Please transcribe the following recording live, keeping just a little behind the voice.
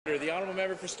The honourable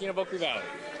member for Skeena-Vaucluse Valley.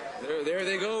 There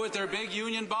they go with their big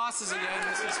union bosses again,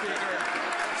 Mr. Speaker.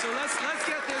 So let's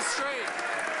get this straight.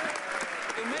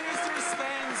 The minister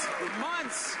spends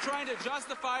months trying to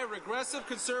justify regressive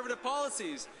conservative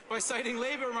policies by citing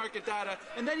labour market data,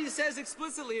 and then he says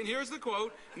explicitly, and here's the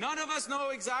quote, "None of us know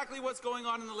exactly what's going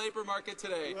on in the labour market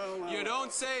today." You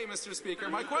don't say, Mr. Speaker.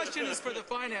 My question is for the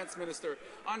finance minister.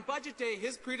 On budget day,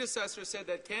 his predecessor said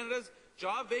that Canada's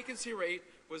job vacancy rate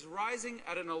was rising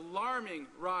at an alarming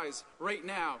rise right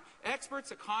now.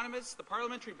 Experts, economists, the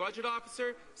Parliamentary Budget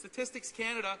Officer, Statistics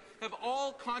Canada have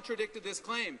all contradicted this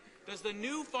claim. Does the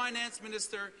new finance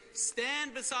minister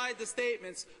stand beside the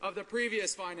statements of the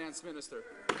previous finance minister?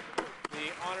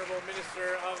 The honourable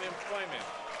Minister of Employment.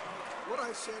 What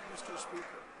I said, Mr. Speaker,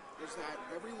 is that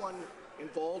everyone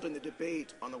involved in the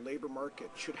debate on the labour market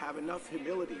should have enough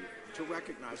humility to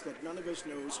recognize that none of us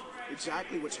knows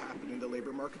exactly what's happening in the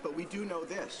labour market, but we do know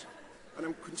this, and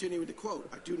I'm continuing to quote,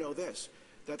 I do know this,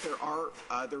 that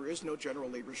there is no general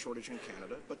labour shortage in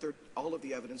Canada, but all of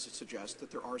the evidence suggests that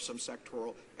there are some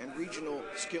sectoral and regional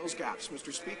skills gaps,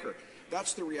 Mr. Speaker.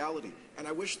 That's the reality, and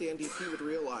I wish the NDP would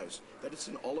realize that it's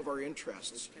in all of our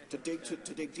interests to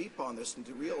dig deep on this and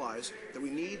to realize that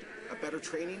we need a better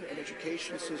training and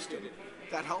education system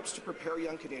that helps to prepare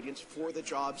young Canadians for the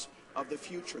jobs of the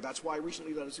future. That's why I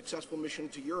recently led a successful mission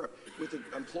to Europe with the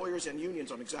employers and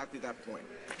unions on exactly that point.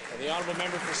 The honourable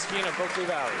member for Skeena-Vaucluse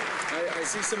Valley. I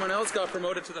see someone else got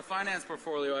promoted to the finance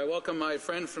portfolio. I welcome my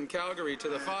friend from Calgary to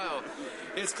the file.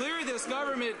 It's clear this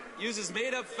government uses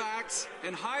made-up facts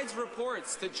and hides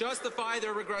reports to justify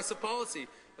their regressive policy.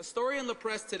 A story in the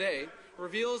press today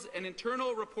reveals an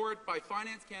internal report by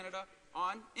Finance Canada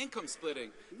on income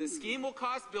splitting. The scheme will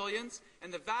cost billions,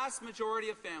 and the vast majority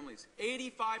of families,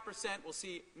 85%, will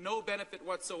see no benefit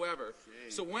whatsoever.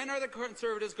 So when are the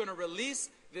Conservatives going to release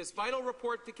this vital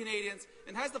report to Canadians,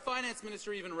 and has the Finance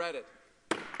Minister even read it?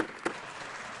 The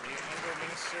honourable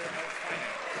Minister of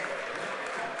Finance.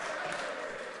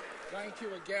 Thank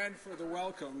you again for the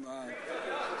welcome.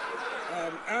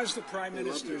 As the Prime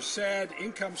Minister said,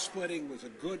 income splitting was a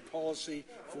good policy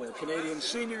for Canadian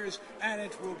seniors, and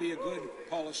it will be a good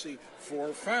policy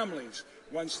for families.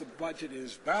 Once the budget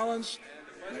is balanced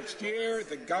next year,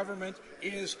 the government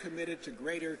is committed to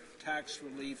greater tax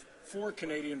relief for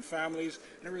Canadian families.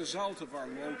 And a result of our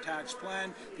low tax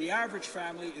plan, the average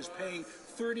family is paying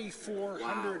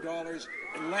 $3,400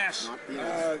 less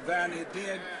than it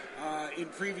did in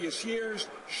previous years.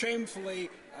 Shamefully,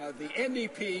 the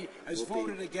NDP has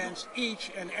voted against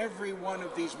each and every one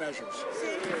of these measures.